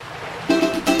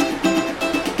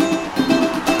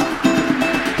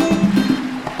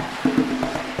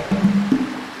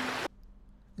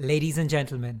Ladies and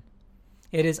gentlemen,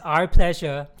 it is our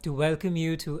pleasure to welcome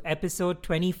you to episode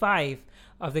 25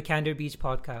 of the Candor Beach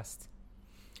podcast.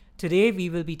 Today, we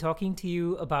will be talking to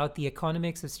you about the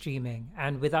economics of streaming.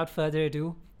 And without further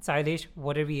ado, Sailesh,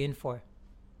 what are we in for?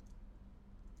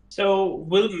 So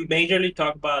we'll majorly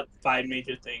talk about five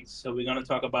major things. So we're going to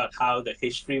talk about how the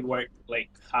history worked, like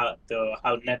how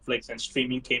Netflix and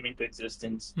streaming came into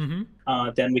existence. Mm-hmm.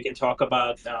 Then we can talk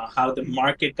about how the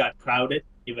market got crowded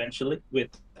eventually with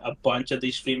a bunch of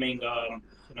these streaming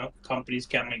companies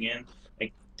coming in,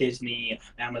 like Disney,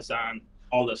 Amazon,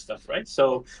 all this stuff, right?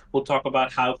 So we'll talk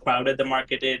about how crowded the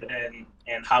market is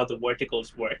and how the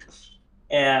verticals work.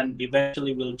 And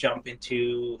eventually we'll jump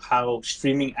into how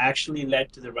streaming actually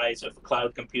led to the rise of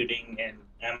cloud computing and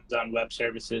Amazon Web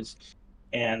Services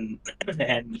and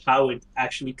and how it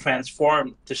actually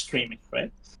transformed the streaming,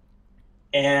 right?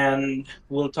 And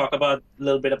we'll talk about a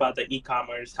little bit about the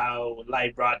e-commerce, how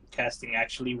live broadcasting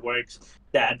actually works,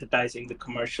 the advertising, the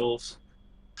commercials,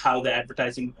 how the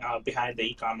advertising behind the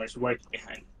e-commerce works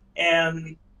behind.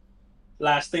 And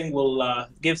last thing, we'll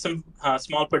give some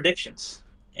small predictions.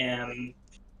 And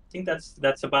I think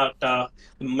that's about the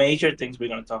major things we're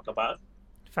going to talk about.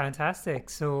 Fantastic.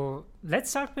 So let's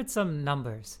start with some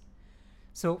numbers.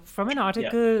 So, from an Yeah.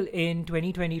 article in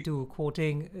 2022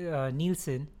 quoting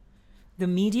Nielsen, the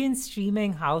median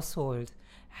streaming household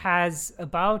had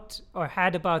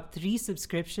about three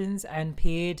subscriptions and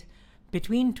paid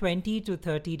between $20 to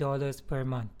 $30 per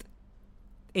month.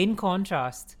 In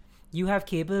contrast, you have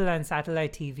cable and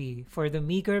satellite TV for the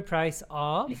meager price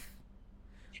of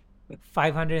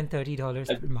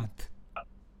 $530 per month.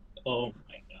 Oh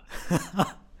my God.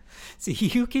 So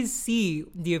you can see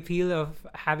the appeal of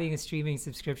having a streaming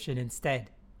subscription instead.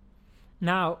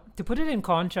 Now, to put it in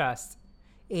contrast,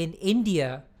 in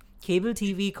India, cable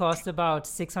TV cost about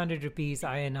 600 rupees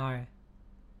INR.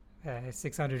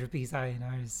 600 rupees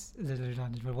INR is a little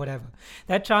redundant, but whatever.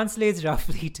 That translates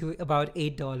roughly to about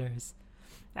 $8.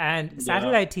 And Yeah.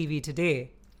 satellite TV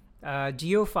today,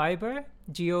 Geo Fiber,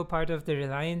 Geo part of the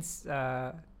Reliance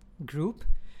group,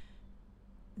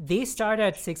 they start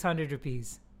at 600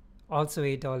 rupees, also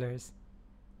 $8.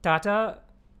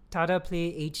 Tata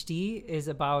Play HD is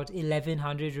about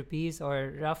 1100 rupees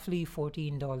or roughly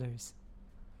 $14.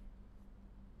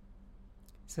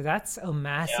 So that's a Yeah,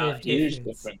 massive huge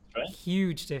difference. difference, right?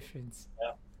 Huge difference.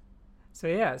 Yeah. So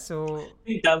yeah, so I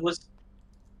think that was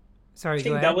I sorry, go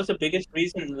think that ahead. was the biggest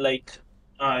reason. Like,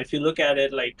 if you look at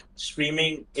it, like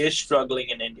streaming is struggling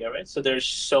in India, right? So there's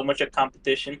so much of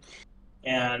competition,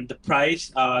 and the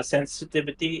price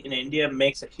sensitivity in India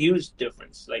makes a huge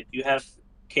difference. Like you have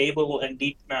cable and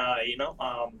deep,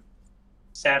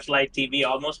 satellite TV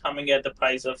almost coming at the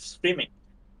price of streaming.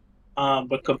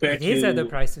 But It compared is at the to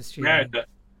price of streaming. America,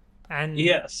 And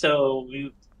yeah, so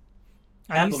we and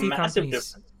you have a see massive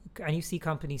companies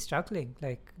difference. struggling.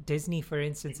 Like Disney, for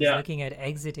instance, is Yeah, looking at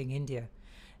exiting India.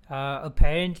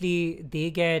 Apparently, they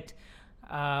get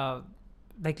uh,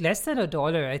 like less than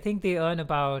 $1. I think they earn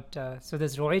about. So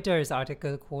this Reuters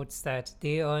article quotes that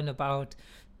they earn about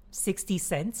 60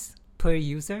 cents per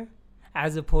user,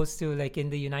 as opposed to like in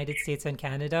the United States and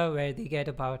Canada, where they get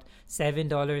about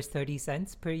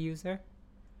 $7.30 per user.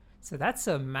 So that's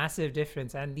a massive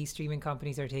difference, and these streaming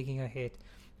companies are taking a hit.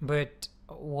 But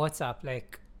what's up?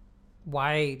 Like,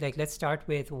 why? Like, let's start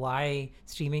with why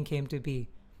streaming came to be.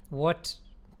 What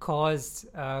caused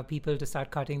people to start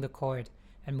cutting the cord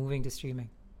and moving to streaming?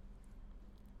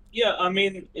 yeah. I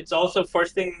mean, it's also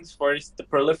first things first, the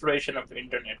proliferation of the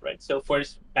internet, right? So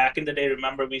first, back in the day,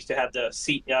 remember we used to have the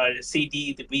CD,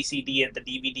 the VCD, and the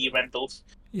DVD rentals.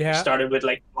 Yeah, Started with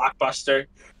like Blockbuster,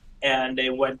 and they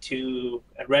went to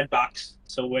a Redbox.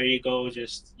 So where you go,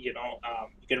 just you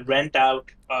can rent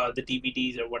out the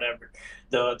DVDs or whatever,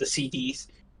 the CDs,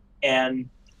 and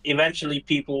eventually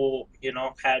people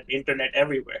had internet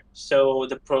everywhere. So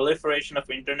the proliferation of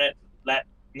internet let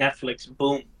Netflix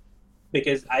boom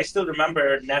because I still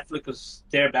remember Netflix was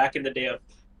there back in the day of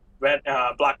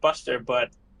Blockbuster, but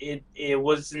it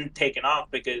wasn't taken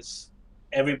off because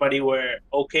everybody were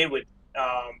okay with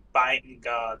buying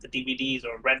the DVDs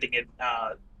or renting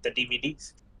the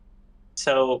DVDs.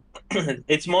 So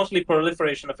it's mostly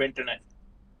proliferation of internet.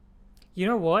 you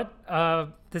know what?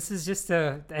 This is just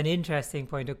an interesting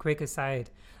point. A quick aside: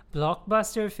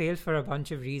 Blockbuster failed for a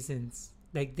bunch of reasons.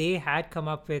 Like they had come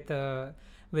up with a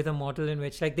model in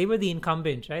which like they were the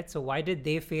incumbent, right? So why did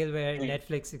they fail where Mm.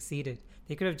 Netflix succeeded?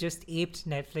 They could have just aped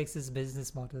Netflix's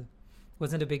business model.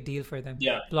 Wasn't a big deal for them.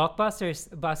 Yeah,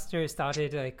 Buster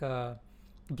started like a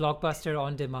Blockbuster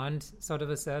on demand sort of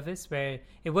a service where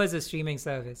it was a streaming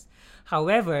service.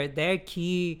 However, their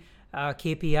key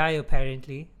KPI,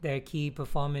 apparently, their key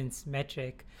performance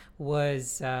metric,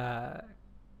 was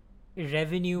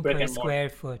revenue Brick per and mortar. square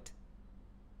foot.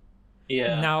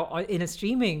 Yeah. Now, in a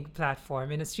streaming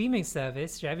platform, in a streaming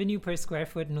service, revenue per square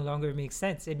foot no longer makes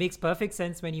sense. It makes perfect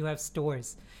sense when you have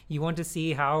stores. You want to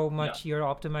see how Yeah. much you're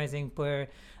optimizing per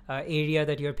area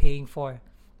that you're paying for,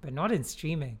 but not in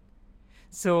streaming.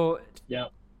 So Yeah.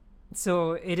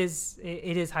 so it is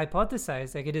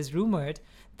hypothesized, like it is rumored,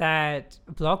 that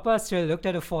Blockbuster looked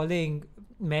at a falling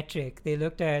metric. They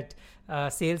looked at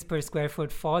sales per square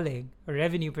foot falling, or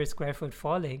revenue per square foot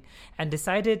falling, and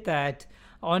decided that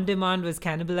on demand was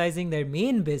cannibalizing their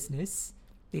main business.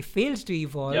 They failed to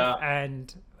evolve, Yeah.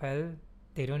 and well,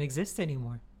 they don't exist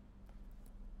anymore.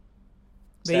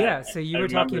 But Sad, yeah, man. so you I were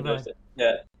talking remember about those.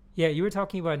 Yeah.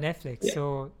 Netflix. Yeah.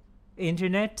 So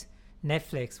internet,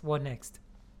 Netflix, what next?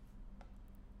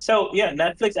 So yeah,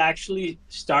 Netflix actually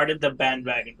started the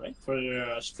bandwagon, right, for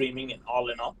streaming and all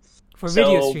in all. For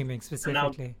video So streaming now,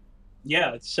 specifically.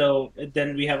 yeah. So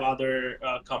then we have other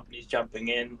companies jumping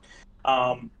in.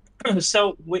 Um,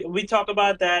 so we talk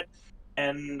about that,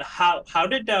 and how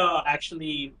did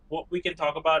actually what we can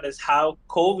talk about is how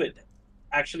COVID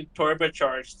actually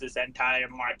turbocharged this entire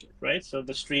market, right? So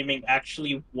the streaming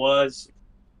actually was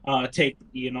take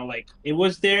like it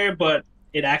was there, but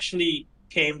it actually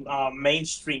came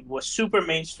mainstream, was super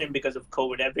mainstream because of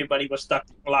COVID. Everybody was stuck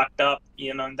locked up,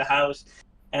 in the house,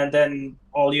 and then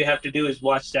all you have to do is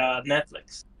watch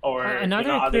Netflix or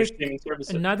Another other quick streaming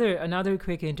services. another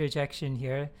quick interjection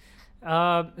here.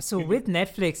 So Mhm. with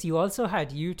Netflix, you also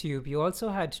had YouTube, you also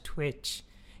had Twitch,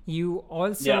 you Yeah,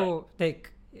 also,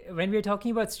 like, when we're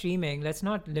talking about streaming, let's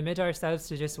not limit ourselves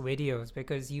to just videos,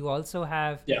 because you also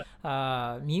have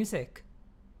yeah, music.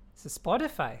 So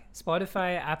Spotify,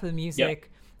 Apple yeah.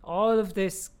 Music, all of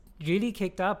this really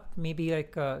kicked up maybe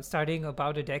like starting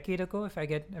about a decade ago, if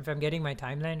I'm getting my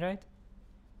timeline right.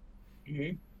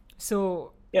 Hmm.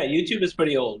 So Yeah, YouTube is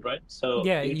pretty old, right? So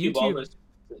yeah, YouTube YouTube always. So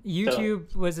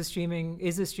YouTube was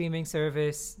is a streaming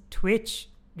service. Twitch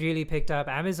really picked up.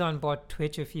 Amazon bought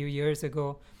Twitch a few years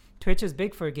ago. Twitch is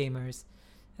big for gamers.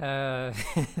 Uh,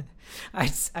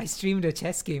 I streamed a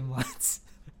chess game once.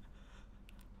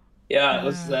 yeah, it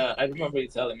was. Uh, I remember you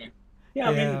telling me. Yeah,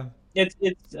 I mean, yeah.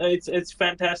 it's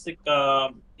fantastic.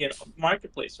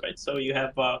 Marketplace, right? So you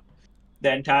have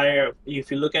the entire,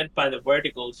 if you look at by the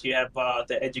verticals, you have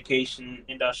the education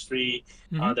industry,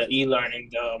 Hmm. the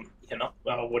e-learning,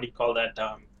 what do you call that,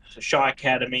 Shaw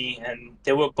Academy, and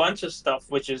there were a bunch of stuff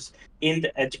which is in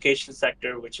the education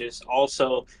sector, which is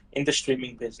also in the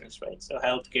streaming business, right? So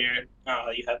healthcare,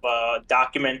 you have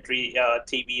documentary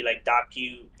TV like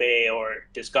DocuPay or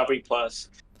Discovery Plus.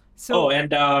 Oh, So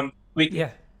and we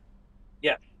yeah,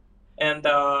 yeah, and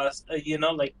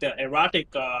like the erotic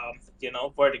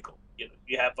vertical,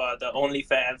 you have the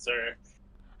OnlyFans, or I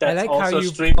that's like how also you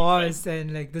streaming, right? paused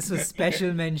and like this was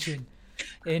special mention.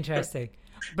 Interesting.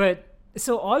 But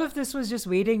so all of this was just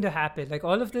waiting to happen. Like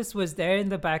all of this was there in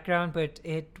the background, but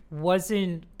it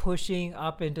wasn't pushing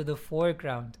up into the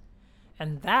foreground.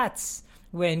 And that's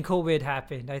when COVID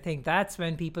happened. I think that's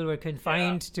when people were Yeah,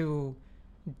 confined to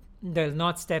they're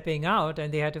not stepping out,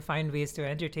 and they had to find ways to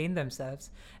entertain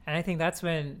themselves. And I think that's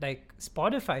when like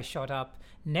Spotify shot up,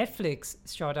 Netflix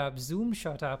shot up, Zoom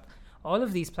shot up. All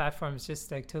of these platforms just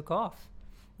like took off.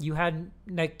 You had,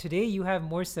 like, today you have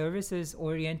more services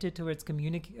oriented towards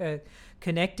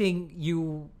connecting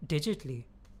you digitally.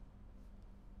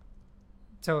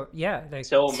 So yeah, like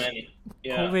so many.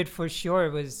 Yeah, COVID for sure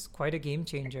was quite a game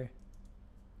changer.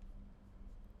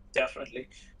 definitely.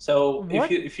 So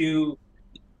What if you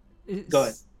go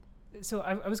ahead. is so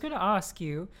I was going to ask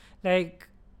you, like,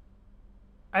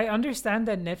 I understand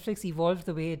that Netflix evolved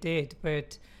the way it did,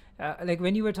 but like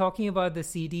when you were talking about the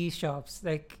CD shops,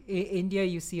 like India,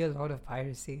 you see a lot of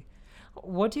piracy.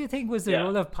 What do you think was the Yeah.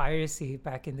 role of piracy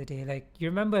back in the day? Like, you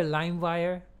remember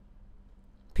LimeWire,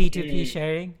 P2P Mm.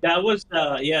 sharing? That was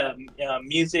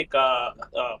music.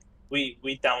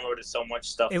 We downloaded so much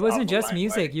stuff It off wasn't of just LimeWire.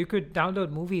 music; you could download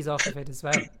movies off of it as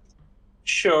well.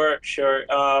 Sure, sure.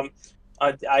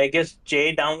 I guess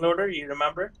J Downloader, you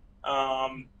remember?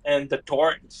 And the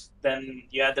torrents. Then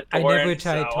you had the I never torrents.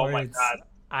 tried Oh my torrents. God.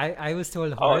 I was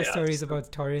told Oh horror yeah. stories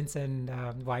about torrents and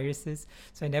viruses,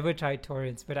 so I never tried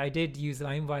torrents. But I did use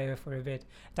LimeWire for a bit.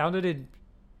 Downloaded.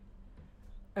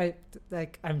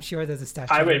 I'm sure there's a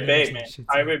statute of Pirate Bay, man. limitations.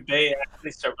 Pirate Bay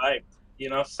actually survived.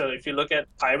 So if you look at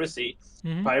piracy,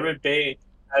 Mm-hmm. Pirate Bay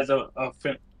has a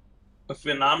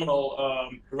phenomenal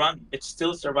run. It's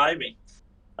still surviving.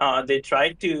 They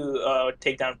tried to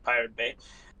take down Pirate Bay,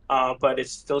 but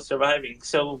it's still surviving.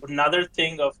 So another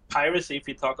thing of piracy, if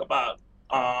you talk about,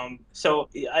 So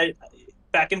I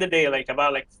back in the day, like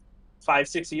about like 5,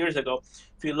 6 years ago,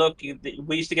 if you look,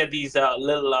 we used to get these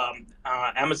little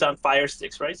Amazon Fire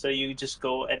Sticks, right? So you just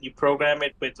go and you program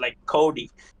it with like Kodi.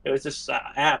 It was this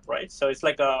app, right? So it's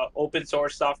like a open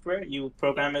source software. You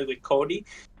program it with Kodi,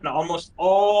 and almost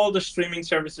all the streaming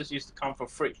services used to come for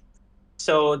free.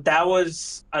 So that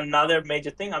was another major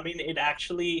thing. I mean, it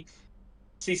actually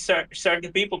see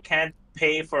certain people can't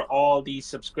pay for all these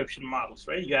subscription models,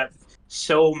 right? You have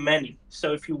so many.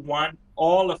 So if you want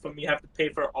all of them, you have to pay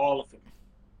for all of them,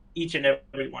 each and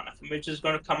every one of them, which is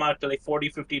going to come out to like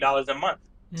 $40, $50 a month.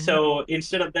 So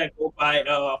instead of that, go buy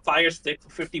a Fire Stick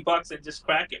for $50 and just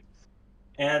crack it.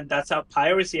 And that's how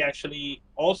piracy actually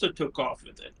also took off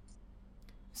with it.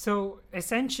 So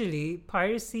essentially,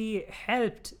 piracy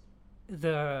helped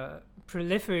the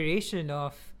proliferation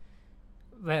of,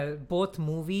 well, both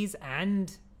movies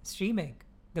and streaming,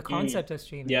 the concept of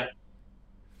streaming. Yeah.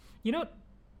 You know,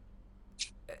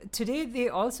 today they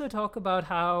also talk about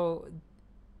how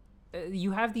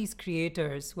you have these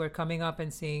creators who are coming up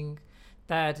and saying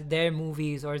that their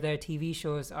movies or their TV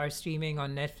shows are streaming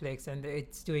on Netflix and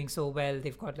it's doing so well.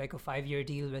 They've got like a 5-year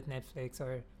deal with Netflix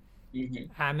or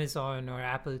Amazon or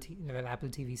Apple. Well, Apple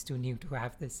TV is too new to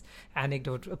have this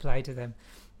anecdote apply to them.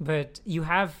 But you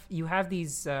have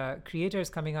these creators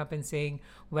coming up and saying,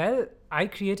 "Well, I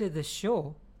created this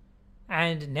show,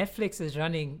 and Netflix is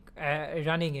running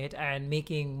it and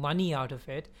making money out of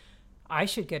it. I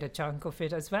should get a chunk of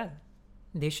it as well.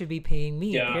 They should be paying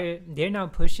me." Yeah. They're now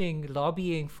pushing,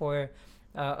 lobbying for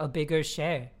a bigger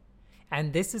share,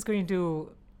 and this is going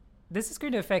to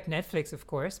affect Netflix, of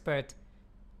course. But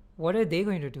what are they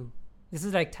going to do? This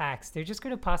is like tax. They're just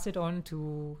going to pass it on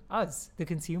to us, the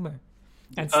consumer,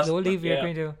 and slowly we're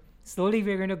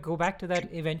going to go back to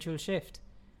that eventual shift.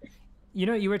 You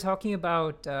know, you were talking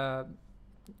about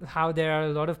how there are a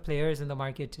lot of players in the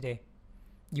market today.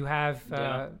 You have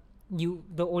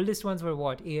the oldest ones were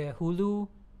what? Hulu,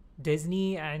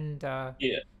 Disney, and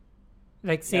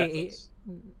like say Netflix.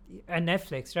 and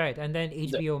Netflix, right? And then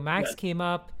HBO Max came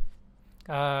up.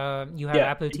 You have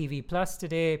Yeah. Apple TV Plus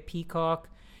today, Peacock.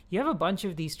 You have a bunch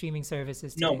of these streaming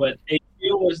services today. No, but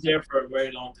HBO was there for a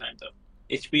very long time, though.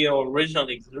 HBO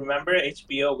originally, remember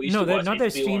HBO? We used No, to watch not their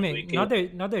HBO on streaming,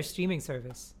 weekend. not their streaming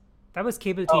service. That was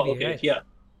cable Oh, TV, okay. right? Yeah.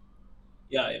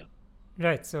 Yeah. Yeah.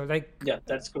 Right. So like, Yeah.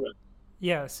 That's correct.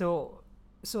 yeah. So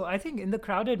I think in the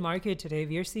crowded market today,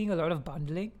 we are seeing a lot of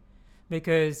bundling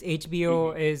because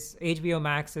HBO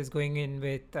Max is going in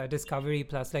with Discovery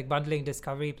Plus, like bundling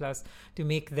Discovery Plus to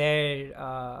make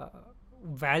their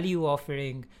value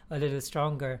offering a little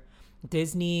stronger.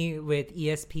 Disney with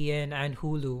ESPN and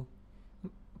Hulu,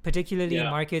 particularly in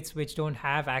Yeah. markets which don't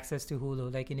have access to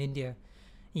Hulu, like in India,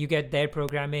 you get their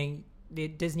programming.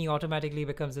 Disney automatically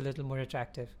becomes a little more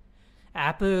attractive.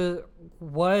 Apple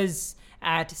was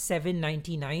at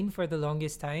 $7.99 for the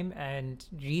longest time, and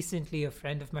recently a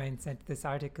friend of mine sent this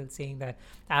article saying that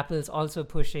Apple is also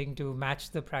pushing to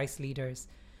match the price leaders.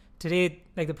 Today,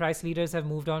 like the price leaders have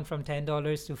moved on from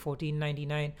 $10 to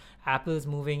 $14.99. Apple's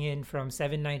moving in from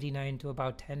 $7.99 to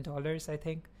about $10, I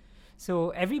think.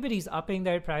 So everybody's upping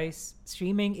their price.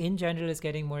 Streaming in general is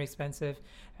getting more expensive,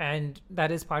 and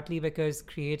that is partly because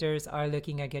creators are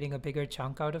looking at getting a bigger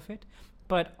chunk out of it.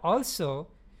 But also,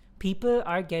 people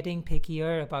are getting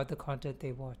pickier about the content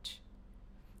they watch.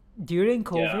 During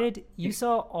COVID, you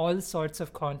saw all sorts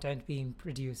of content being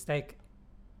produced. Like,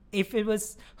 if it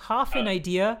was half an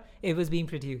idea, it was being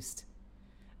produced.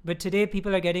 But today,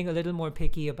 people are getting a little more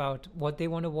picky about what they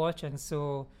want to watch, and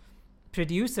so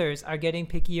producers are getting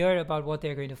pickier about what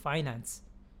they're going to finance.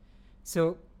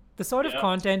 So the sort of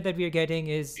content that we're getting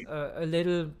is a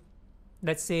little,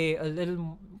 let's say, a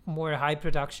little more high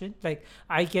production. Like,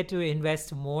 I get to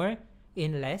invest more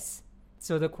in less,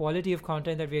 so the quality of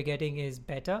content that we're getting is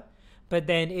better. But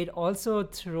then it also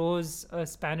throws a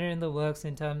spanner in the works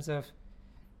in terms of,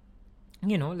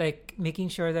 you know, like making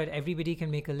sure that everybody can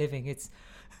make a living. It's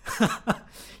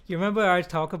you remember our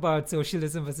talk about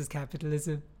socialism versus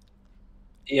capitalism?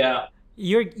 Yeah.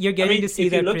 You're getting to see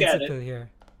if you that look at principle it, here.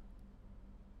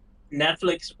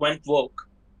 Netflix went woke,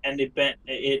 and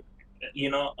it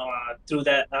threw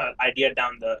that idea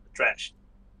down the trash.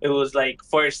 It was like,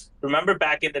 first, remember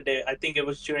back in the day, I think it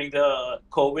was during the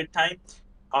COVID time,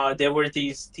 there were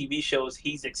these TV shows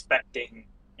he's expecting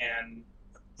and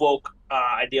woke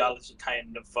ideology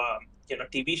kind of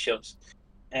TV shows.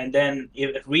 And then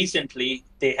recently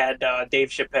they had Dave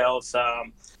Chappelle's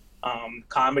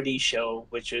comedy show,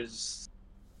 which is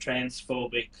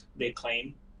transphobic. They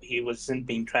claim he wasn't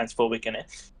being transphobic in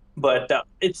it, but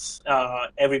it's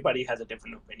everybody has a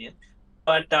different opinion.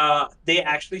 But they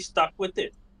actually stuck with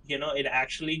it. it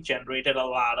actually generated a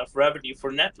lot of revenue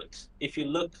for Netflix. If you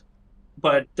look,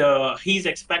 but he's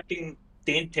expecting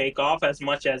didn't take off as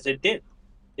much as it did.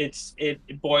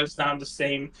 It boils down to the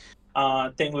same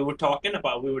thing we were talking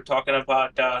about. We were talking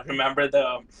about remember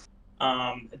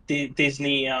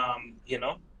Disney,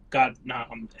 got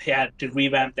he had to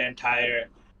revamp the entire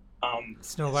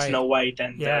Snow White. Snow White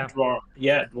and Yeah.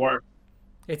 Dwarf.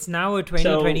 It's now a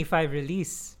So 2025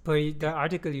 release per the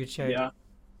article you shared.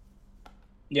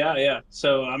 yeah, yeah.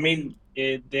 So I mean,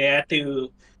 they had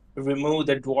to remove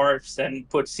the dwarfs and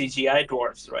put CGI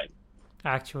dwarfs, right?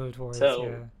 Actual dwarves, So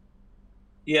yeah.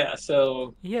 yeah,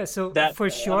 so Yeah, so that for I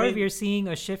sure mean, we're seeing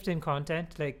a shift in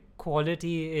content. Like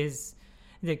quality is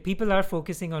like people are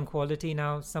focusing on quality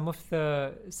now. Some of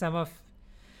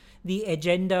the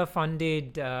agenda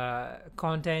funded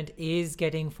content is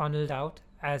getting funneled out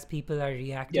as people are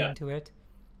yeah, reacting to it.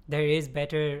 There is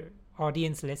better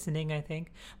audience listening, I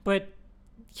think. But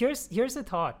here's a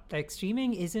thought. Like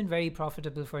streaming isn't very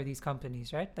profitable for these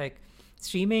companies, right? Like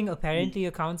streaming mm, apparently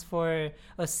accounts for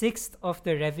a sixth of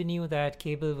the revenue that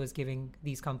cable was giving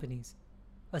these companies.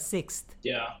 A sixth.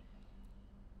 yeah,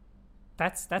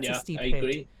 That's a yeah. steep I hit.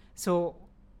 agree. So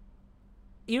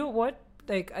you know what?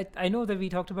 Like I know that we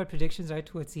talked about predictions right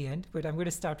towards the end, but I'm going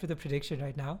to start with a prediction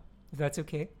right now, if that's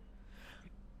okay.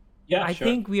 Yeah, I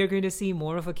sure. think we are going to see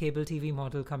more of a cable TV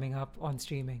model coming up on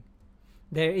streaming.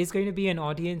 There is going to be an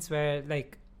audience where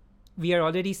like we are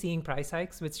already seeing price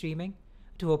hikes with streaming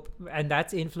and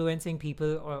that's influencing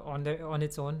people on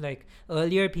its own. Like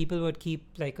earlier people would keep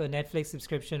like a Netflix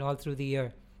subscription all through the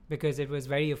year because it was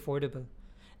very affordable.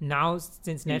 Now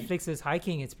since Mm, Netflix is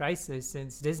hiking its prices,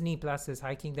 since Disney Plus is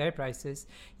hiking their prices,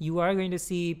 you are going to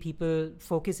see people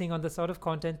focusing on the sort of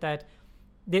content that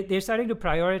they're starting to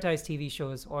prioritize TV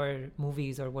shows or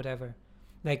movies or whatever.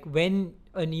 Like when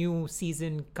a new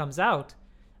season comes out,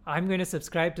 I'm going to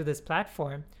subscribe to this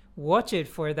platform, watch it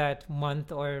for that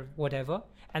month or whatever,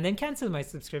 and then cancel my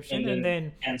subscription and and then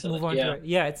then cancel move it. on to Yeah, it.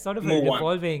 Yeah, it's sort of a move on.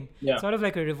 revolving, Yeah, sort of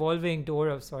like a revolving door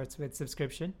of sorts with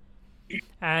subscription.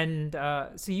 And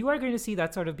so you are going to see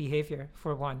that sort of behavior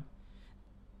for one,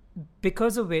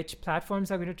 because of which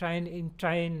platforms are going to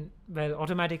try and well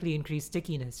automatically increase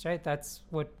stickiness, right? That's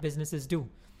what businesses do.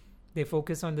 They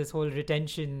focus on this whole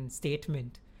retention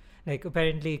statement. Like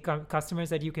apparently customers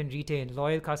that you can retain,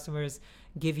 loyal customers,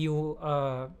 give you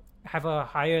have a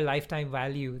higher lifetime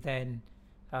value than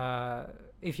uh,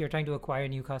 if you're trying to acquire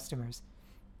new customers.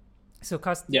 So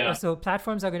yeah. so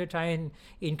platforms are going to try and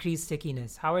increase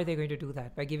stickiness. How are they going to do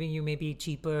that? By giving you maybe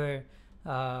cheaper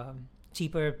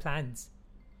plans,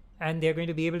 and they're going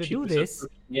to be able to do Cheaper this.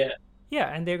 subscription. Yeah,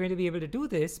 Yeah, and they're going to be able to do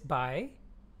this by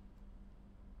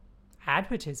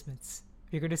advertisements.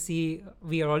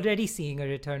 We are already seeing a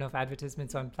return of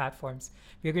advertisements on platforms.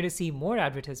 We're going to see more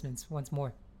advertisements once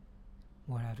more.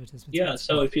 More advertisements yeah. once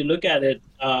So more. if you look at it,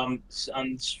 on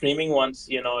streaming ones,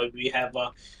 we have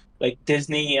like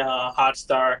Disney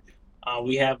Hotstar.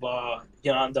 We have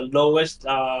on the lowest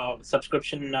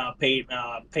subscription paid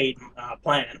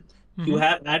plan, you Mm-hmm.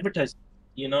 have advertising.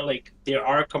 Like there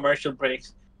are commercial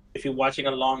breaks. If you're watching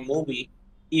a long movie,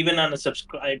 even on a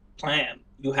subscribe plan,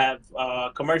 you have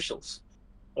commercials,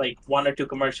 like one or two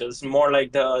commercials, more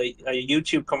like the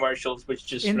YouTube commercials, which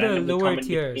just In the randomly lower come in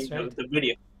tiers, between right? the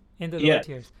video. In the lower Yeah.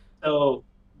 tiers. So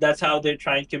that's how they're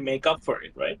trying to make up for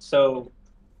it, right? So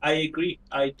I agree.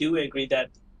 I do agree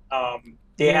that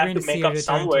they we are have going to to see make a up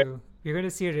return somewhere. to we're going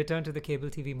to see a return to the cable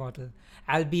TV model,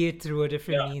 albeit through a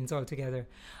different Yeah, means altogether.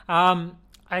 Um,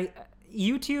 I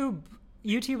YouTube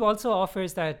YouTube also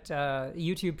offers that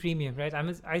YouTube Premium, right?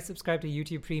 I subscribe to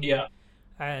YouTube Premium, yeah,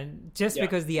 and just yeah.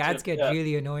 because the Me too. ads get Yeah.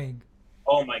 really annoying.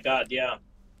 Oh my God, yeah.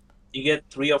 You get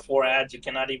 3 or 4 ads, you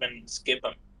cannot even skip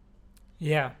them.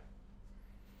 Yeah.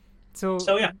 So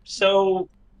So yeah. So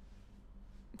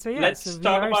so let's we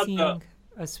talk are about the. seeing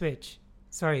a switch.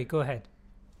 Sorry, go ahead.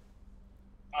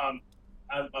 Um,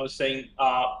 I was saying,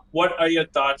 what are your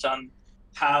thoughts on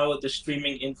how the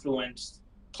streaming influenced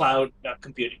cloud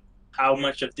computing? How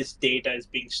much of this data is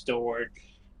being stored,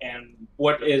 and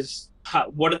what is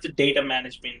the data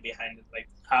management behind it? Like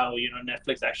how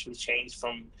Netflix actually changed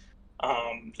from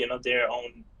their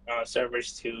own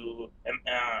servers to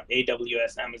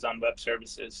AWS, Amazon Web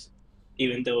Services,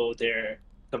 even though they're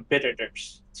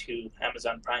competitors to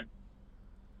Amazon Prime.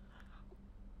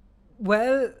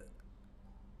 Well,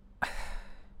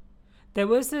 there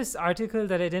was this article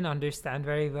that I didn't understand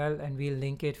very well, and we'll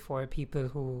link it for people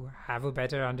who have a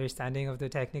better understanding of the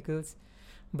technicals.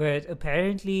 But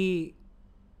apparently,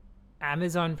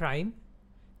 Amazon Prime,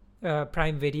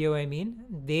 Prime Video, I mean,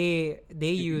 they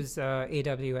Mhm. use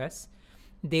AWS,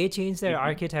 they changed their Hmm.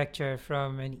 architecture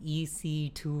from an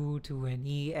EC2 to an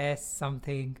ES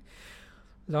something.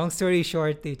 Long story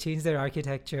short, they changed their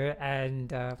architecture,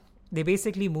 and they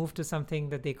basically moved to something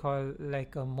that they call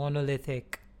like a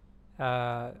monolithic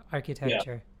Yeah.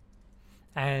 architecture.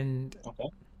 And Okay.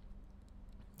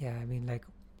 yeah, I mean, like,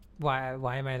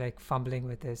 why am I like fumbling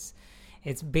with this?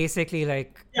 It's basically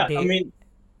like Yeah. I mean,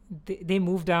 they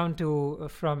moved down to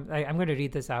from I'm going to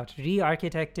read this out,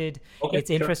 re-architected okay, its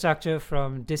sure. infrastructure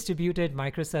from distributed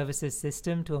microservices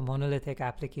system to a monolithic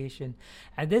application,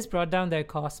 and this brought down their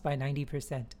costs by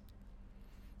 90%.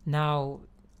 Now,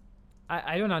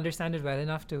 I don't understand it well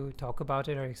enough to talk about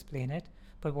it or explain it,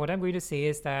 but what I'm going to say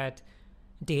is that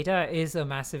data is a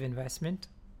massive investment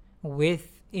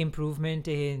with improvement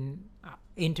in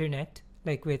internet,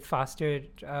 like with faster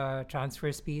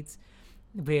transfer speeds,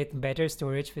 with better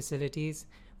storage facilities,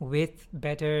 with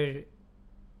better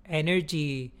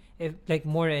energy, like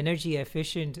more energy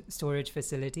efficient storage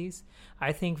facilities.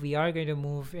 I think we are going to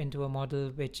move into a model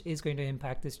which is going to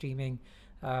impact the streaming,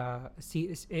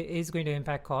 is going to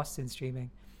impact costs in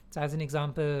streaming. So, as an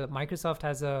example, Microsoft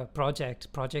has a Project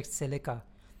Silica,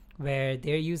 where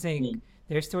Mm.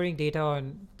 they're storing data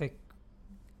on like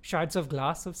shards of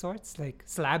glass of sorts, like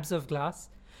slabs of glass.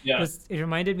 Yeah. It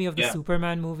reminded me of the Yeah.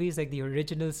 Superman movies, like the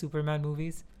original Superman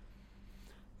movies.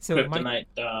 So my Kryptonite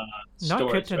not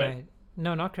storage, right? kryptonite.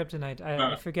 No, not kryptonite. I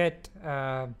Uh, forget.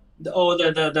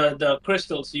 the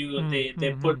crystals. They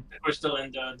put Hmm. the crystal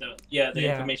and the Yeah,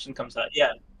 information comes out.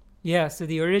 Yeah. yeah. So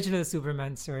the original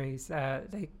Superman stories,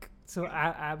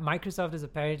 Microsoft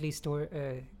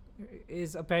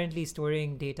is apparently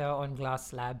storing data on glass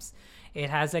slabs. It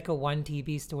has like a 1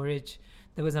 TB storage.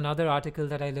 There was another article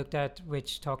that I looked at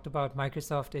which talked about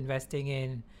Microsoft investing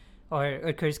in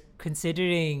or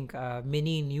considering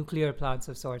mini nuclear plants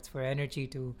of sorts for energy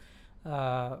to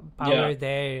Yeah. power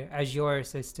their Azure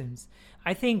systems.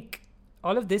 I think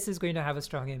all of this is going to have a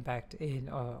strong impact in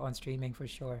on streaming for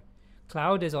sure.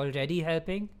 Cloud is already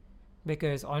helping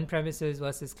because on premises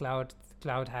versus cloud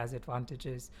has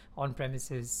advantages. On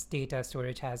premises data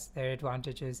storage has their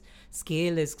advantages.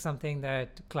 Scale is something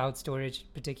that cloud storage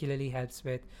particularly helps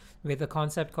with a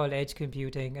concept called edge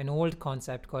computing, an old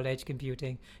concept called edge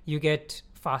computing. You get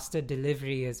faster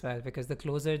delivery as well because the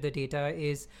closer the data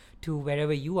is to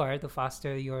wherever you are, the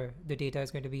faster the data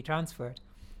is going to be transferred.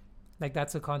 Like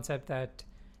that's a concept that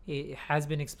it has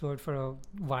been explored for a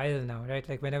while now, right?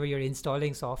 Like whenever you're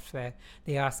installing software,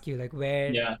 they ask you like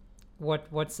Yeah.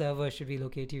 what server should we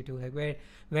locate you to? Like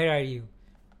where are you?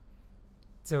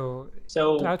 So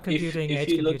So cloud computing, if edge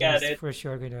you look computing at is it for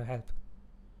sure going to help.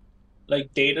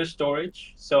 like data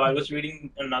storage, so I Mm. was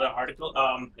reading another article.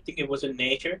 I think it was in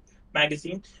Nature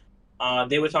magazine.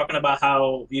 They were talking about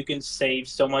how you can save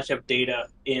so much of data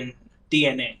in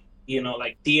DNA.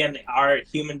 Like DNA, our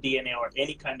human DNA or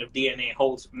any kind of DNA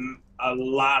holds a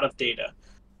lot of data,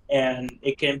 and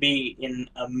it can be in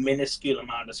a minuscule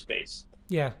amount of space.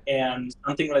 Yeah, And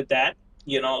something like that,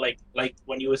 like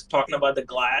when you was talking about the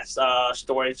glass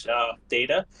storage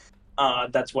data,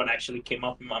 that's what actually came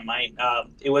up in my mind.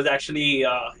 It was actually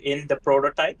in the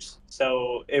prototypes.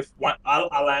 So if one,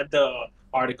 I'll add the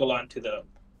article onto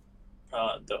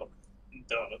uh, the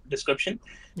the description.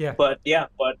 yeah. But yeah,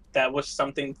 but that was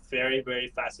something very very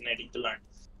fascinating to learn.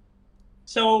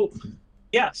 So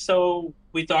yeah, so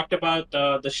we talked about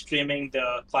the streaming, the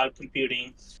cloud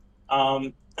computing,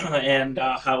 and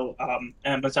how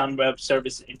Amazon Web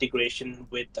Service integration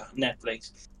with Netflix.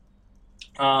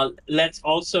 Let's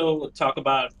also talk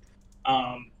about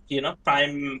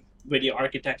Prime Video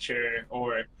architecture,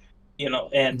 or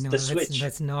and No, the let's switch.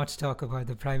 let's not talk about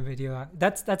the Prime Video.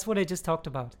 That's what I just talked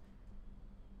about.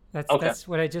 Okay. That's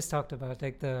what I just talked about,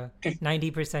 like the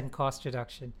 90% cost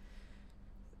reduction.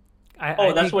 I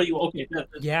Oh, that's think what you. Okay.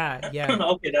 yeah, yeah.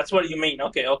 Okay, that's what you mean.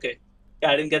 Okay, okay.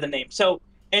 Yeah, I didn't get the name. So Mm.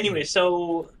 anyway,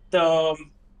 so the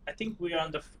I think we're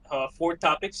on the fourth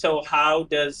topic. So how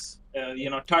does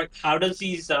how does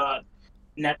these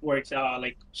networks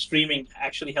like streaming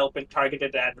actually help in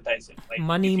targeted advertising? Like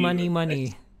Money, if money, you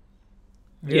money.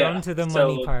 We're yeah. on to the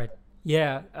money So part.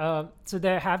 Yeah. So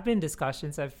there have been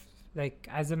discussions. Like,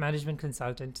 as a management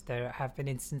consultant, there have been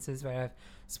instances where I've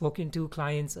spoken to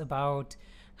clients about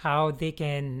how they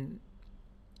can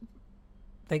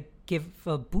like give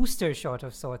a booster shot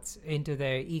of sorts into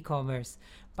their e-commerce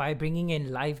by bringing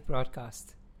in live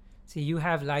broadcast. So you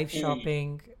have live mm,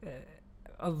 shopping,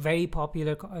 a very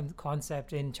popular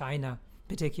concept in China,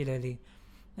 particularly,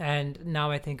 and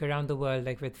now I think around the world,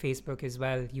 like with Facebook as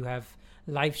well, you have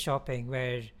live shopping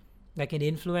where like an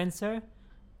influencer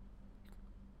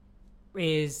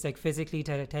is like physically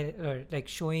or like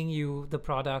showing you the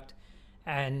product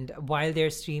and while they're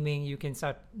streaming, you can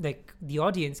start, like, the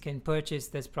audience can purchase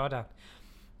this product.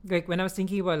 Like, when I was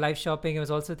thinking about live shopping, I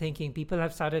was also thinking people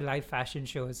have started live fashion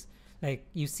shows. Like,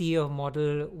 you see a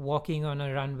model walking on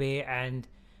a runway, and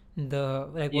the,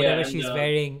 like, Yeah, whatever and she's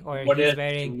wearing or what he's else to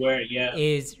wearing wear? Yeah.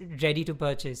 is ready to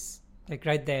purchase, like,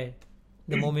 right there,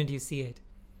 the moment you see it.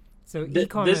 So This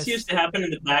e-commerce. used to happen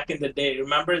in the back in the day.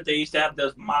 Remember, they used to have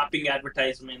those mopping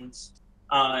advertisements.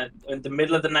 In the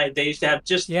middle of the night, they used to have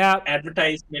just Yeah,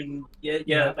 advertisement. Yeah,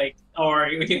 yeah, yeah. like, or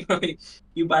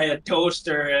you buy a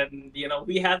toaster, and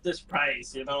we have this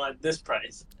price. At this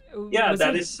price. Yeah, Was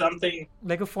that it is something.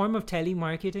 like a form of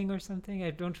telemarketing or something?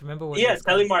 I don't remember what it Yeah, was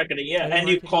called. telemarketing. Yeah, and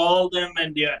you Telemarketing. call them,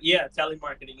 and yeah,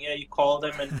 telemarketing. Yeah, you call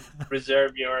them and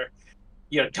reserve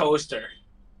your toaster.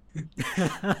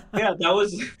 Yeah, that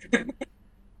was.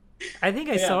 I think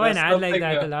I Yeah, saw an that's ad like something.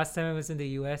 that the last time I was in the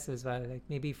US as well, like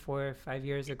maybe 4 or 5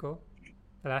 years ago.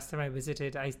 The last time I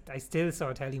visited, I still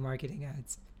saw telemarketing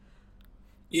ads.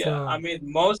 Yeah, I So, mean,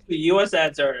 mostly U.S.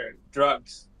 ads are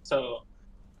drugs, so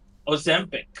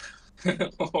Ozempic,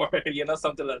 or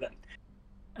something like that.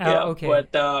 Yeah, okay.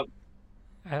 but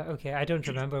Okay, I don't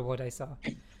remember what I saw.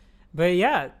 But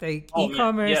yeah, like, oh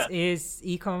man, yeah,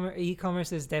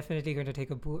 e-commerce is definitely going to take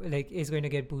like, is going to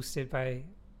get boosted by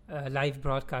live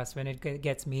broadcast when it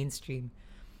gets mainstream.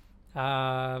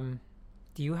 Um,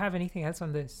 do you have anything else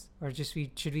on this, or just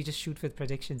we should we just shoot with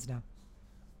predictions now?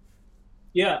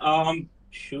 yeah.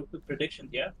 Shoot with predictions.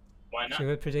 Yeah, why not? Shoot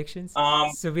with predictions. Um,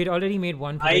 So we'd already made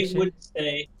one I prediction. would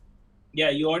say, yeah,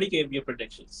 you already gave your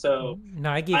predictions, so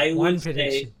No, I gave I one would say,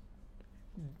 prediction.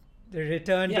 The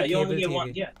return yeah, to you only cable gave one.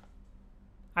 TV. Yeah,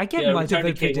 I get yeah. Return multiple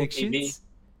to cable TV. predictions.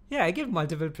 Yeah, I get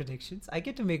multiple predictions. I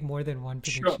get to make more than one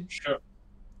Sure, prediction. sure.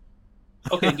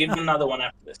 Okay, give me another one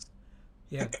after this.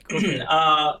 Yeah, go for it.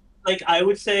 Like I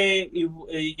would say,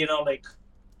 like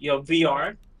your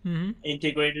VR Mm-hmm.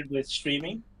 integrated with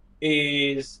streaming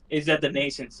is at the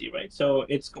nascency, right? So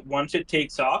it's once it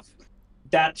takes off,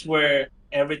 that's where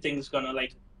everything's gonna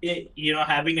like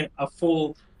having a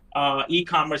full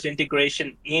e-commerce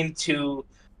integration into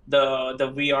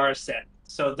the VR set.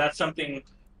 So that's something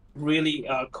really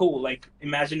cool. Like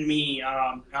imagine me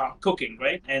cooking,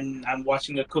 right? And I'm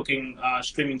watching a cooking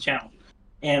streaming channel,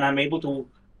 and I'm able to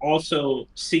also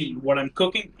see what I'm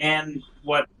cooking and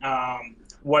what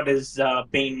is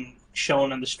being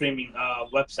shown on the streaming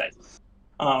website,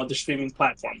 the streaming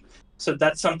platform. So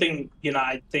that's something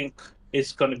I think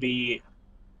is going to be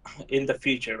in the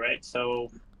future, right?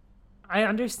 So I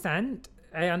understand.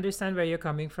 I understand where you're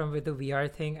coming from with the VR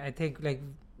thing. I think, like,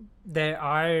 there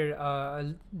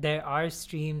are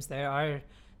streams, there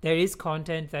is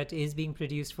content that is being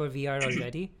produced for VR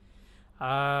already.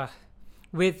 Uh,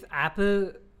 with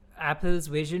Apple's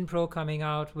Vision Pro coming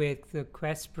out, with the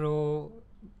Quest Pro,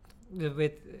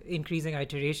 with increasing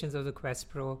iterations of the Quest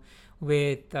Pro,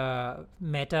 with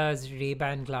Meta's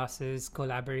Ray-Ban glasses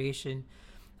collaboration,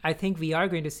 I think we are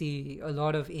going to see a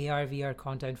lot of AR VR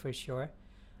content for sure.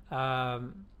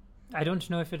 Um, I don't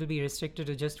know if it'll be restricted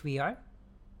to just VR.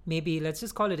 Maybe let's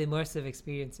just call it immersive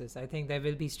experiences. I think there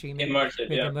will be streaming immersive,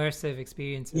 with yeah, immersive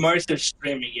experiences. immersive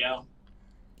streaming, yeah.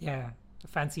 Yeah, a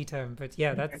fancy term, but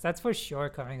yeah, that's for sure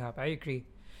coming up. I agree.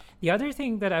 The other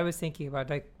thing that I was thinking about,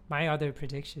 like my other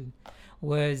prediction,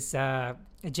 was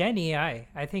Gen AI.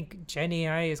 I think Gen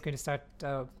AI is going to start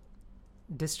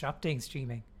disrupting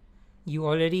streaming. You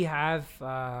already have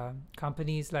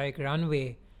companies like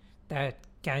Runway that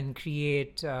can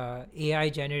create AI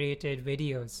generated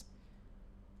videos.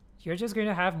 You're just going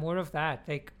to have more of that.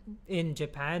 Like in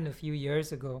Japan a few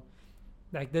years ago,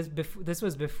 like this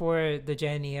was before the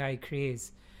Gen AI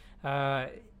craze. Uh,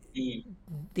 Mm.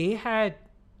 they had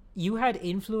You had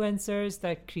influencers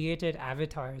that created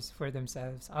avatars for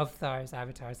themselves,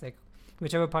 avatars, like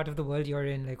whichever part of the world you're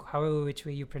in, like however which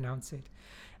way you pronounce it.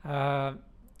 Uh,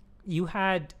 you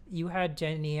had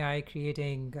Gen AI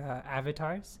creating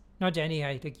avatars. Not Gen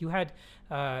AI, like you had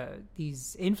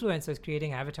these influencers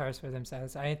creating avatars for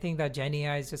themselves. I think that Gen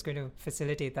AI is just going to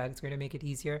facilitate that. It's going to make it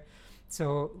easier.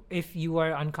 So if you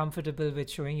are uncomfortable with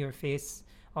showing your face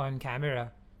on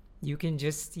camera, you can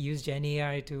just use Gen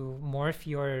AI to morph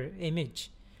your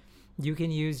image. You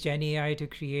can use Gen AI to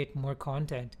create more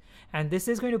content. And this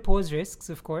is going to pose risks,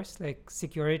 of course, like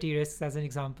security risks as an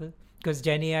example, because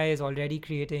Gen AI is already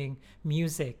creating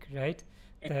music, right?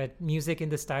 That music in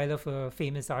the style of a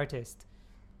famous artist,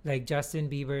 like Justin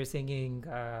Bieber singing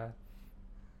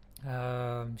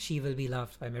She Will Be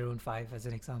Loved by Maroon 5, as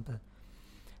an example.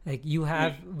 Like you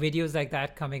have videos like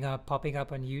that coming up, popping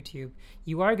up on YouTube.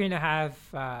 You are going to have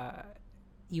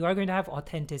you are going to have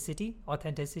authenticity.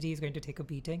 Authenticity is going to take a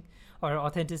beating, or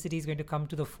authenticity is going to come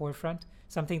to the forefront.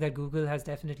 Something that Google has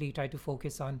definitely tried to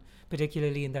focus on,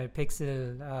 particularly in their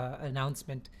Pixel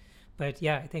announcement. But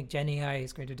yeah, I think Gen AI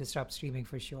is going to disrupt streaming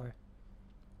for sure.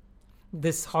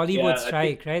 This Hollywood Yeah, I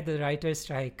strike, think. right? The writer's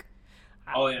strike.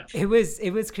 Oh yeah. It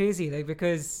was crazy, like,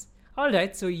 because all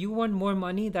right, so you want more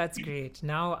money, that's great.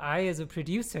 Now I, as a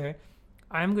producer,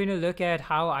 I'm going to look at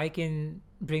how I can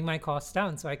bring my costs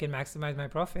down so I can maximize my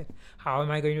profit. How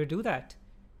am I going to do that?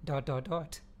 Dot dot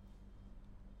dot.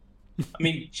 I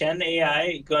mean, Gen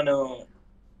AI gonna.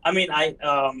 I mean, I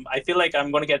feel like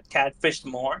I'm gonna get catfished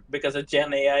more because of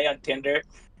Gen AI on Tinder.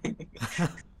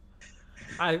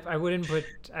 I wouldn't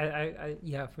put I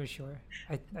yeah, for sure.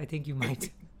 I think you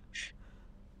might.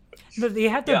 But they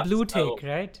have the Yeah. blue So tick,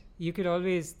 right? You could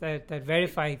always that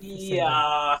verify symbol.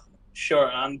 yeah,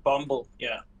 sure. On Bumble,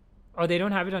 yeah, Oh, they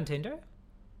don't have it on Tinder?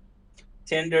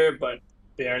 Tinder, but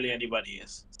barely anybody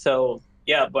is. So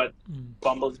yeah, but Mm.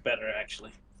 Bumble's better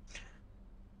actually.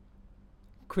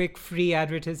 Quick free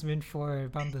advertisement for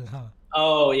Bumble, huh?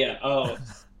 Oh yeah. Oh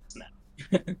snap.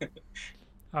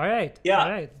 All right. All Yeah,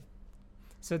 right.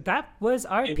 So that was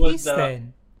our it was. piece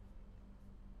then.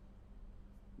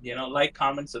 Like,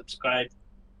 comment, subscribe.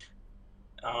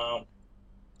 Um,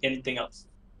 anything else?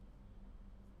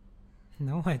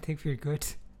 No, I think we're good.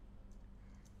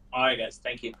 All right, guys.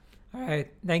 Thank you. All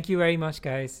right. Thank you very much,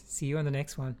 guys. See you on the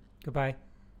next one. Goodbye.